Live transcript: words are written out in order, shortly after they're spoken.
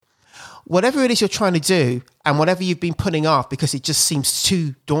whatever it is you're trying to do and whatever you've been putting off because it just seems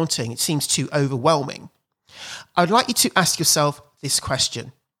too daunting, it seems too overwhelming, I'd like you to ask yourself this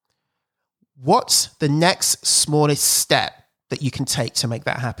question. What's the next smallest step that you can take to make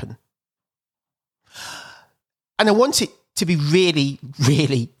that happen? And I want it to be really,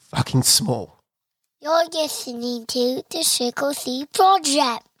 really fucking small. You're listening to the Triple C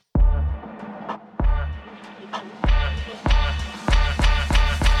Project.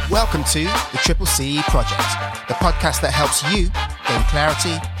 Welcome to the Triple C Project, the podcast that helps you gain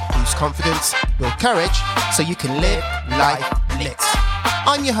clarity, boost confidence, build courage, so you can live life lit.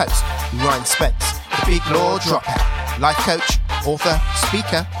 I'm your host, Ryan Spence, the big law dropout, life coach, author,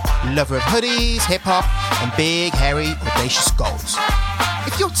 speaker, lover of hoodies, hip-hop, and big, hairy, audacious goals.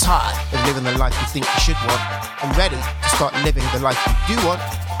 If you're tired of living the life you think you should want and ready to start living the life you do want,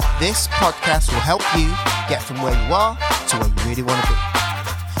 this podcast will help you get from where you are to where you really want to be.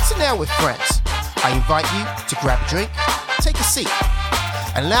 So now with friends, I invite you to grab a drink, take a seat,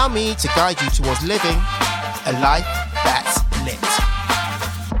 and allow me to guide you towards living a life that's lit.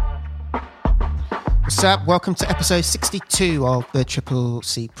 What's up? Welcome to episode 62 of the Triple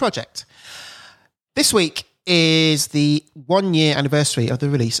C Project. This week is the 1 year anniversary of the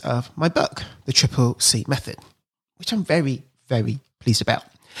release of my book, The Triple C Method, which I'm very, very pleased about.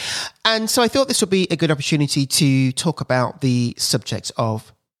 And so I thought this would be a good opportunity to talk about the subject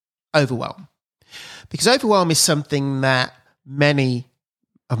of overwhelm. Because overwhelm is something that many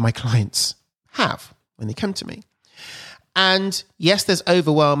of my clients have when they come to me. And yes, there's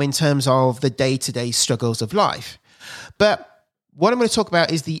overwhelm in terms of the day-to-day struggles of life. But what I'm going to talk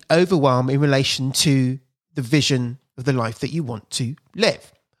about is the overwhelm in relation to the vision of the life that you want to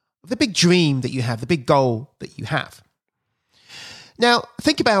live, the big dream that you have, the big goal that you have. Now,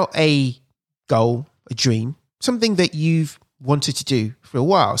 think about a goal, a dream, something that you've wanted to do for a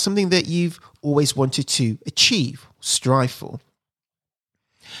while, something that you've always wanted to achieve, strive for.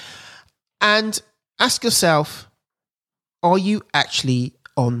 And ask yourself, are you actually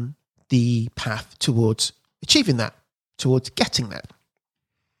on the path towards achieving that, towards getting that?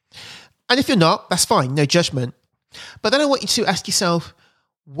 And if you're not, that's fine, no judgment. But then I want you to ask yourself,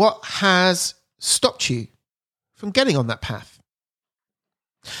 what has stopped you from getting on that path?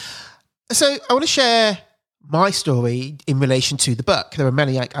 So I want to share my story in relation to the book. There are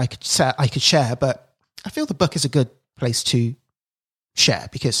many I could share, but I feel the book is a good place to share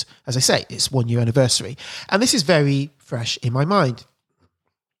because, as I say, it's 1 year anniversary. And this is very fresh in my mind.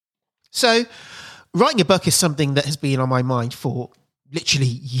 So writing a book is something that has been on my mind for literally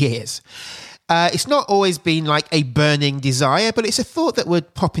years. It's not always been like a burning desire, but it's a thought that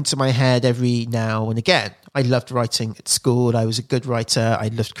would pop into my head every now and again. I loved writing at school. I was a good writer. I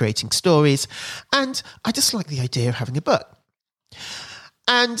loved creating stories. And I just liked the idea of having a book.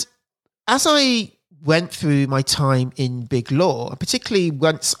 And as I went through my time in big law, particularly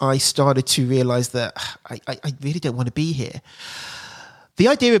once I started to realize that I really don't want to be here, the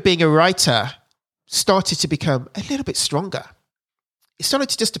idea of being a writer started to become a little bit stronger. It started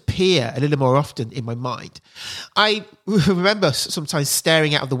to just appear a little more often in my mind. I remember sometimes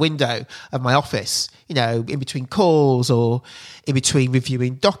staring out of the window of my office, in between calls or in between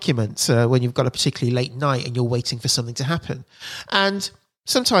reviewing documents when you've got a particularly late night and you're waiting for something to happen. And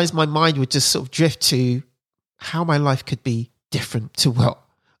sometimes my mind would just sort of drift to how my life could be different to what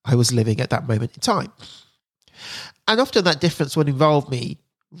I was living at that moment in time. And often that difference would involve me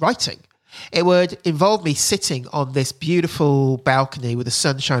writing. It would involve me sitting on this beautiful balcony with the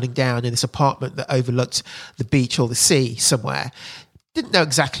sun shining down in this apartment that overlooked the beach or the sea somewhere. Didn't know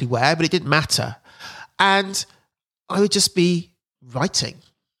exactly where, but it didn't matter. And I would just be writing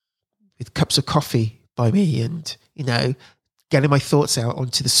with cups of coffee by me and, getting my thoughts out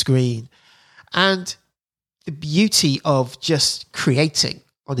onto the screen. And the beauty of just creating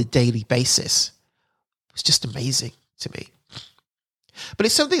on a daily basis was just amazing to me. But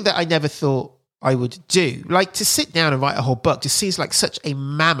it's something that I never thought I would do. Like to sit down and write a whole book just seems like such a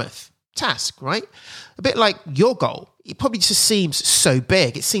mammoth task, right? A bit like your goal. It probably just seems so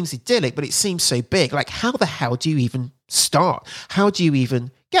big. It seems idyllic, but it seems so big. Like how the hell do you even start? How do you even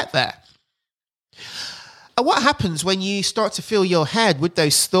get there? And what happens when you start to fill your head with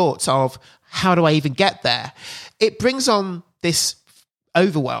those thoughts of how do I even get there? It brings on this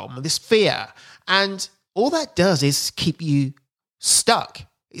overwhelm, this fear. And all that does is keep you stuck.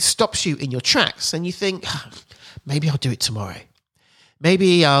 It stops you in your tracks and you think, maybe I'll do it tomorrow.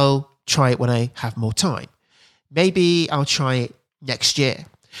 Maybe I'll try it when I have more time. Maybe I'll try it next year.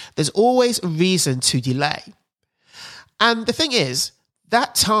 There's always a reason to delay. And the thing is,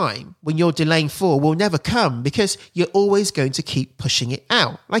 that time when you're delaying for will never come because you're always going to keep pushing it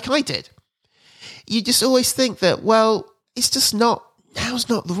out, like I did. You just always think that, well, it's just now's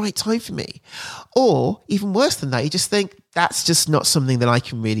not the right time for me. Or even worse than that, you just think that's just not something that I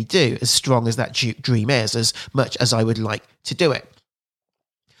can really do, as strong as that dream is, as much as I would like to do it.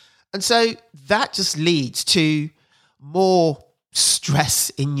 And so that just leads to more stress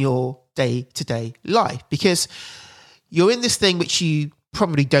in your day-to-day life because you're in this thing which you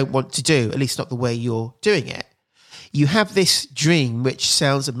probably don't want to do, at least not the way you're doing it. You have this dream which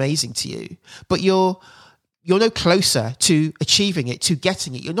sounds amazing to you, but you're no closer to achieving it, to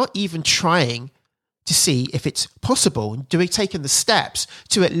getting it. You're not even trying to see if it's possible and taking the steps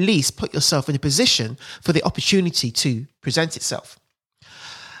to at least put yourself in a position for the opportunity to present itself.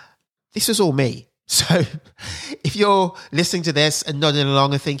 This was all me. So if you're listening to this and nodding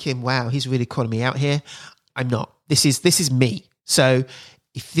along and thinking, wow, he's really calling me out here, I'm not. This is me. So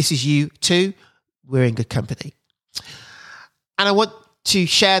if this is you too, we're in good company. And I want to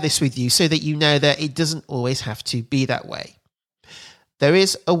share this with you so that you know that it doesn't always have to be that way. There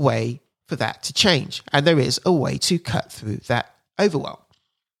is a way for that to change, and there is a way to cut through that overwhelm.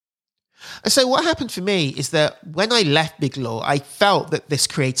 And so what happened for me is that when I left Big Law, I felt that this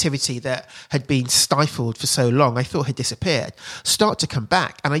creativity that had been stifled for so long, I thought had disappeared, start to come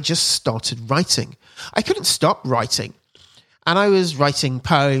back, and I just started writing. I couldn't stop writing. And I was writing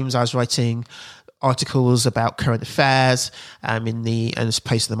poems, I was writing articles about current affairs, and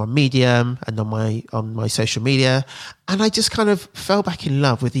posting them on Medium and on my social media, and I just kind of fell back in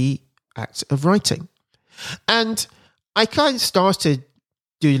love with the act of writing. And I kind of started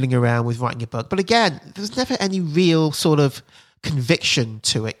doodling around with writing a book, but again, there was never any real sort of conviction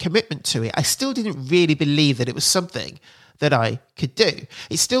to it, commitment to it. I still didn't really believe that it was something that I could do.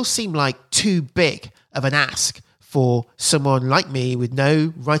 It still seemed like too big of an ask for someone like me with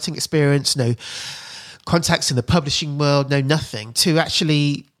no writing experience, no contacts in the publishing world, no nothing, to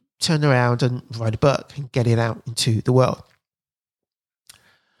actually turn around and write a book and get it out into the world.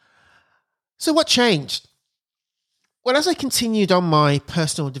 So what changed? Well, as I continued on my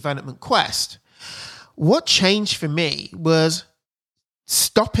personal development quest, what changed for me was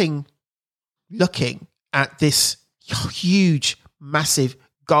stopping looking at this huge, massive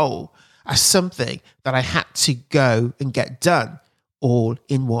goal as something that I had to go and get done all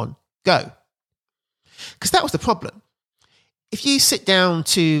in one go. Because that was the problem. If you sit down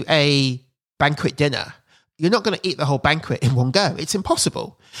to a banquet dinner, you're not going to eat the whole banquet in one go. It's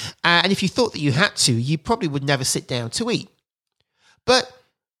impossible. And if you thought that you had to, you probably would never sit down to eat. But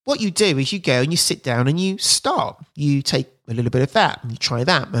what you do is you go and you sit down and you start. You take a little bit of that and you try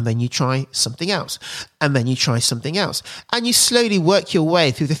that, and then you try something else, and then you try something else. And you slowly work your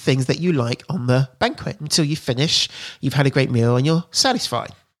way through the things that you like on the banquet until you finish, you've had a great meal and you're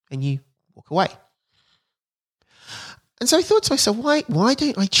satisfied and you walk away. And so I thought to myself, why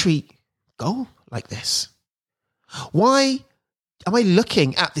don't I treat goal like this? Why am I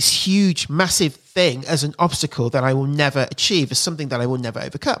looking at this huge, massive thing as an obstacle that I will never achieve, as something that I will never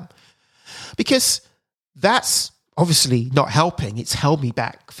overcome? Because that's obviously not helping. It's held me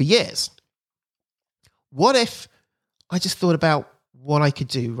back for years. What if I just thought about what I could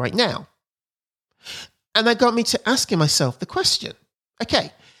do right now? And that got me to asking myself the question,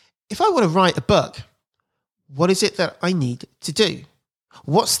 okay, if I want to write a book, what is it that I need to do?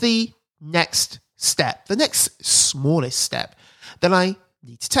 What's the next step, the next smallest step that I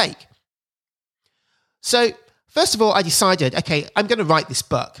need to take? So first of all, I decided, okay, I'm going to write this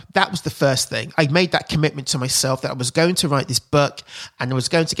book. That was the first thing. I made that commitment to myself that I was going to write this book and I was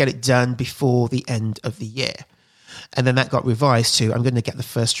going to get it done before the end of the year. And then that got revised to, I'm going to get the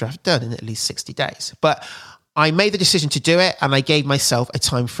first draft done in at least 60 days. But I made the decision to do it, and I gave myself a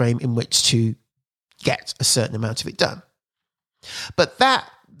time frame in which to get a certain amount of it done. But that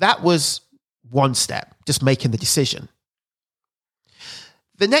was one step, just making the decision.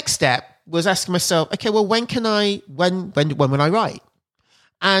 The next step was asking myself, okay, well, when will I write?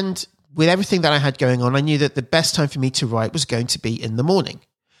 And with everything that I had going on, I knew that the best time for me to write was going to be in the morning,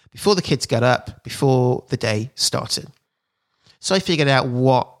 before the kids got up, before the day started. So I figured out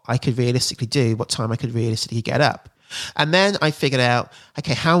what I could realistically do, what time I could realistically get up. And then I figured out,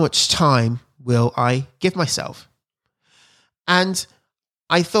 okay, how much time will I give myself? And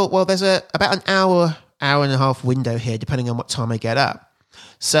I thought, well, there's about an hour and a half window here, depending on what time I get up.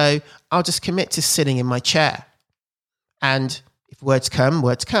 So I'll just commit to sitting in my chair. And if words come,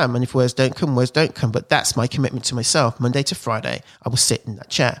 words come. And if words don't come, words don't come. But that's my commitment to myself. Monday to Friday, I will sit in that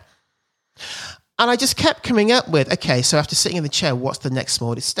chair. And I just kept coming up with, okay, so after sitting in the chair, what's the next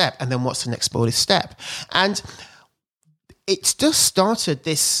smallest step? And then what's the next smallest step? And it just started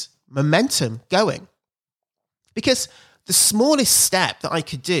this momentum going. Because the smallest step that I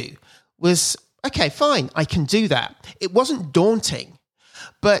could do was, okay, fine, I can do that. It wasn't daunting,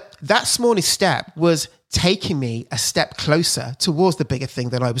 but that smallest step was taking me a step closer towards the bigger thing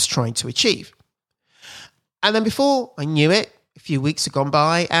that I was trying to achieve. And then before I knew it, a few weeks had gone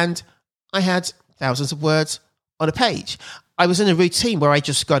by and I had thousands of words on a page. I was in a routine where I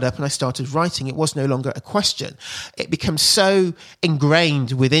just got up and I started writing. It was no longer a question. It became so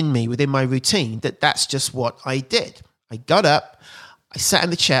ingrained within me, within my routine, that that's just what I did. I got up, I sat in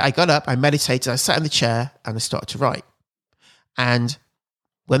the chair, I meditated, I sat in the chair and I started to write. And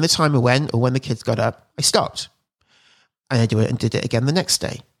when the timer went or when the kids got up, I stopped. And I did it again the next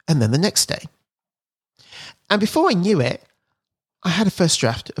day and then the next day. And before I knew it, I had a first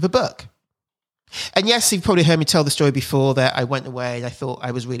draft of a book. And yes, you've probably heard me tell the story before that I went away and I thought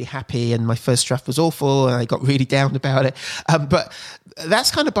I was really happy and my first draft was awful and I got really down about it. But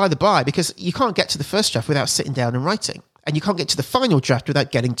that's kind of by the by, because you can't get to the first draft without sitting down and writing. And you can't get to the final draft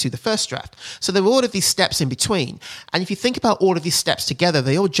without getting to the first draft. So there are all of these steps in between. And if you think about all of these steps together,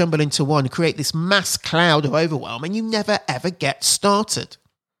 they all jumble into one, create this mass cloud of overwhelm, and you never, ever get started.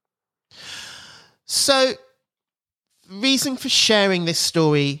 So the reason for sharing this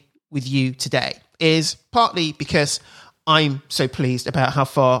story with you today is partly because I'm so pleased about how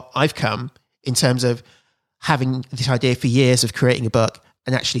far I've come in terms of having this idea for years of creating a book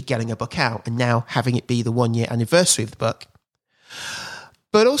and actually getting a book out and now having it be the 1-year anniversary of the book.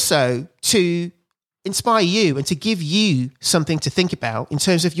 But also to inspire you and to give you something to think about in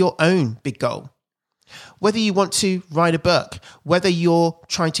terms of your own big goal. Whether you want to write a book, whether you're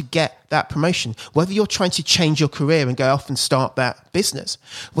trying to get that promotion, whether you're trying to change your career and go off and start that business,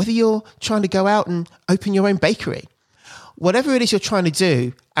 whether you're trying to go out and open your own bakery, whatever it is you're trying to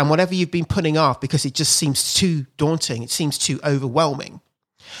do and whatever you've been putting off because it just seems too daunting, it seems too overwhelming,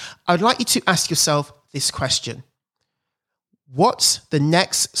 I would like you to ask yourself this question. What's the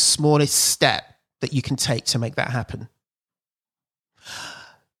next smallest step that you can take to make that happen?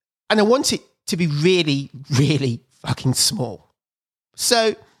 And I want it to be really, really fucking small.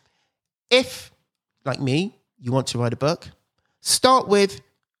 So if, like me, you want to write a book, start with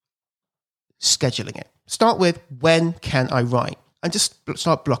scheduling it. Start with when can I write? And just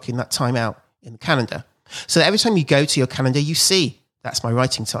start blocking that time out in the calendar. So that every time you go to your calendar, you see that's my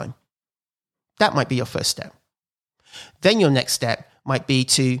writing time. That might be your first step. Then your next step might be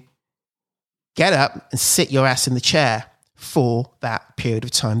to get up and sit your ass in the chair for that period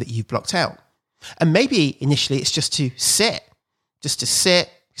of time that you've blocked out. And maybe initially it's just to sit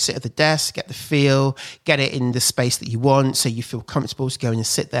at the desk, get the feel, get it in the space that you want so you feel comfortable to go in and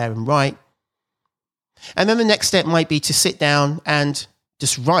sit there and write. And then the next step might be to sit down and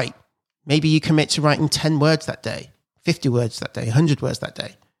just write. Maybe you commit to writing 10 words that day, 50 words that day, 100 words that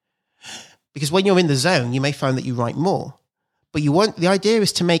day. Because when you're in the zone, you may find that you write more. But the idea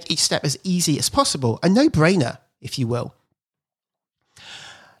is to make each step as easy as possible, a no-brainer, if you will.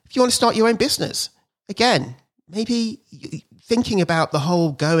 If you want to start your own business, again, maybe thinking about the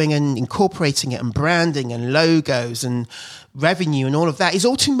whole going and incorporating it and branding and logos and revenue and all of that is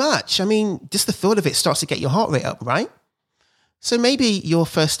all too much. I mean, just the thought of it starts to get your heart rate up, right? So maybe your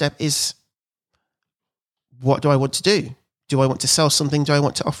first step is, what do I want to do? Do I want to sell something? Do I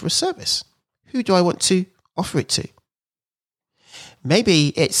want to offer a service? Who do I want to offer it to?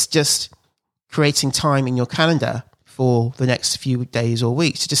 Maybe it's just creating time in your calendar for the next few days or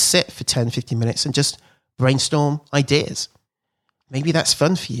weeks to just sit for 10, 15 minutes and just brainstorm ideas. Maybe that's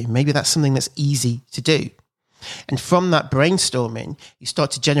fun for you. Maybe that's something that's easy to do. And from that brainstorming, you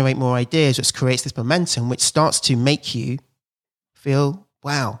start to generate more ideas, which creates this momentum, which starts to make you feel,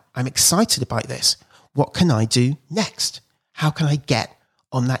 wow, I'm excited about this. What can I do next? How can I get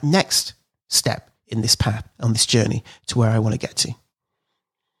on that next step in this path, on this journey to where I want to get to?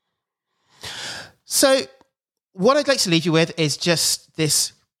 So what I'd like to leave you with is just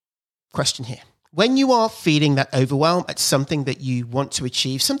this question here. When you are feeling that overwhelm at something that you want to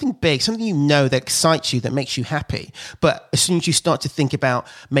achieve, something big, something you know that excites you, that makes you happy, but as soon as you start to think about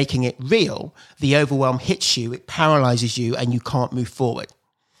making it real, the overwhelm hits you, it paralyzes you, and you can't move forward.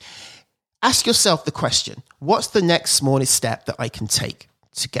 Ask yourself the question, what's the next smallest step that I can take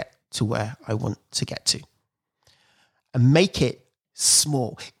to get to where I want to get to? And make it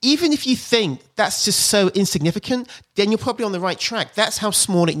small. Even if you think that's just so insignificant, then you're probably on the right track. That's how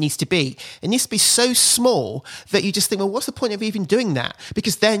small it needs to be. It needs to be so small that you just think, well, what's the point of even doing that?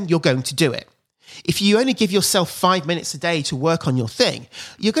 Because then you're going to do it. If you only give yourself 5 minutes a day to work on your thing,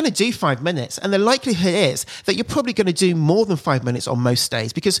 you're going to do 5 minutes. And the likelihood is that you're probably going to do more than 5 minutes on most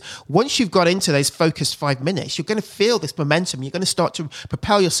days, because once you've got into those focused 5 minutes, you're going to feel this momentum. You're going to start to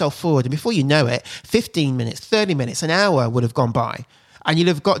propel yourself forward. And before you know it, 15 minutes, 30 minutes, an hour would have gone by, and you'd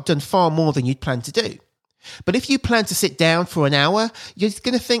have done far more than you'd planned to do. But if you plan to sit down for an hour, you're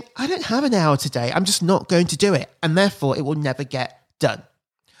going to think, I don't have an hour today. I'm just not going to do it. And therefore, it will never get done.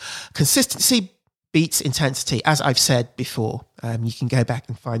 Consistency beats intensity, as I've said before. You can go back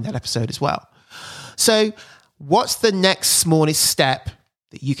and find that episode as well. So what's the next smallest step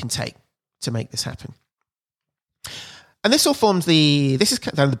that you can take to make this happen? And this all forms this is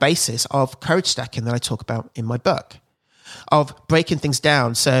kind of the basis of courage stacking that I talk about in my book, of breaking things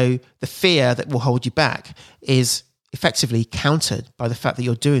down. So the fear that will hold you back is effectively countered by the fact that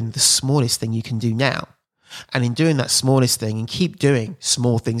you're doing the smallest thing you can do now. And in doing that smallest thing, and keep doing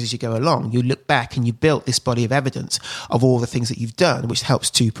small things as you go along, you look back and you built this body of evidence of all the things that you've done, which helps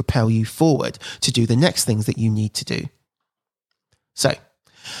to propel you forward to do the next things that you need to do. So,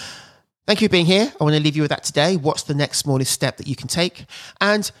 thank you for being here. I want to leave you with that today. What's the next smallest step that you can take?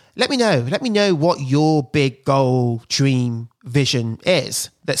 And let me know what your big goal, dream, vision is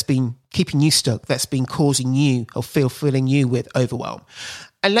that's been keeping you stuck, that's been causing you or filling you with overwhelm.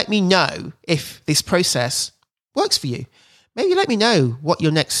 And let me know if this process works for you. Maybe let me know what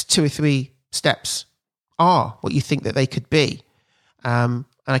your next 2 or 3 steps are, what you think that they could be. And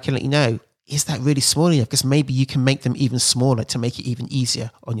I can let you know, is that really small enough? Because maybe you can make them even smaller to make it even easier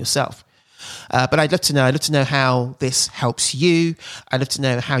on yourself. But I'd love to know. I'd love to know how this helps you. I'd love to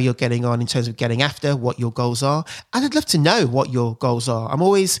know how you're getting on in terms of getting after what your goals are. And I'd love to know what your goals are. I'm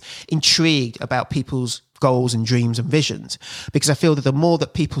always intrigued about people's goals and dreams and visions, because I feel that the more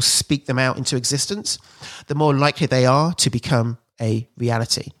that people speak them out into existence, the more likely they are to become a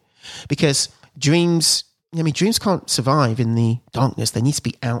reality. Because dreams can't survive in the darkness. They need to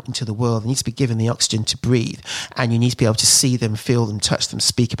be out into the world. They need to be given the oxygen to breathe. And you need to be able to see them, feel them, touch them,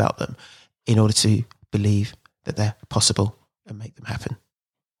 speak about them in order to believe that they're possible and make them happen.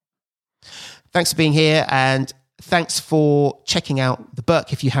 Thanks for being here, and thanks for checking out the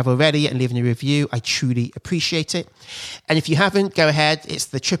book if you have already and leaving a review. I truly appreciate it. And if you haven't, go ahead. It's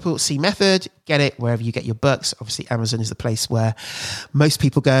the Triple C Method. Get it wherever you get your books. Obviously, Amazon is the place where most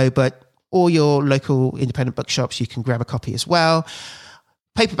people go, but all your local independent bookshops, you can grab a copy as well.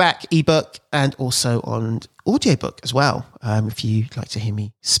 Paperback, ebook, and also on audiobook as well, if you'd like to hear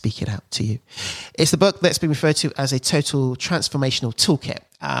me speak it out to you. It's the book that's been referred to as a total transformational toolkit.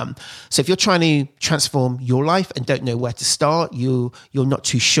 So if you're trying to transform your life and don't know where to start, you're not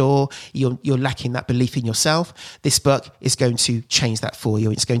too sure, you're lacking that belief in yourself, this book is going to change that for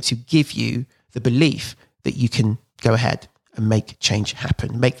you. It's going to give you the belief that you can go ahead and make change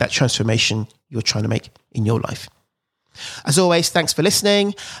happen, make that transformation you're trying to make in your life. As always, thanks for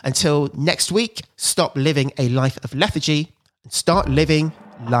listening. Until next week, stop living a life of lethargy and start living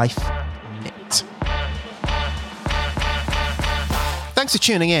life lit. Thanks for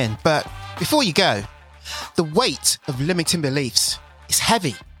tuning in, but before you go, the weight of limiting beliefs is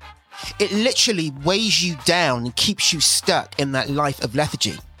heavy. It literally weighs you down and keeps you stuck in that life of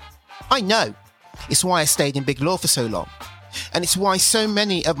lethargy. I know. It's why I stayed in big law for so long. And it's why so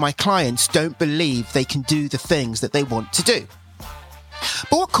many of my clients don't believe they can do the things that they want to do.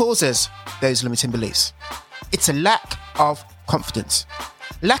 But what causes those limiting beliefs? It's a lack of confidence.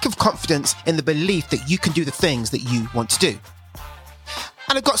 Lack of confidence in the belief that you can do the things that you want to do.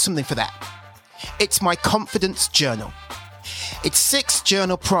 And I've got something for that. It's my confidence journal. It's 6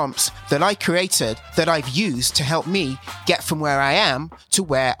 journal prompts that I created that I've used to help me get from where I am to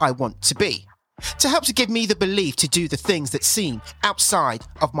where I want to be. To help to give me the belief to do the things that seem outside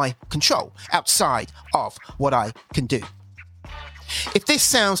of my control, outside of what I can do. If this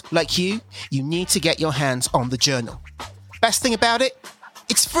sounds like you need to get your hands on the journal. Best thing about it,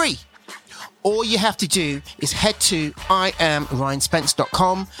 it's free. All you have to do is head to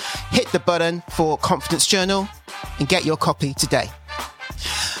IamRyanSpence.com, hit the button for Confidence Journal, and get your copy today.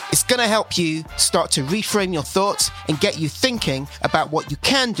 It's going to help you start to reframe your thoughts and get you thinking about what you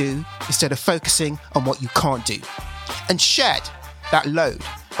can do instead of focusing on what you can't do, and shed that load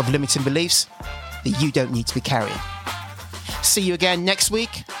of limiting beliefs that you don't need to be carrying. See you again next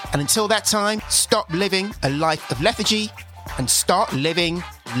week, and until that time, stop living a life of lethargy and start living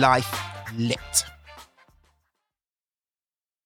life lit.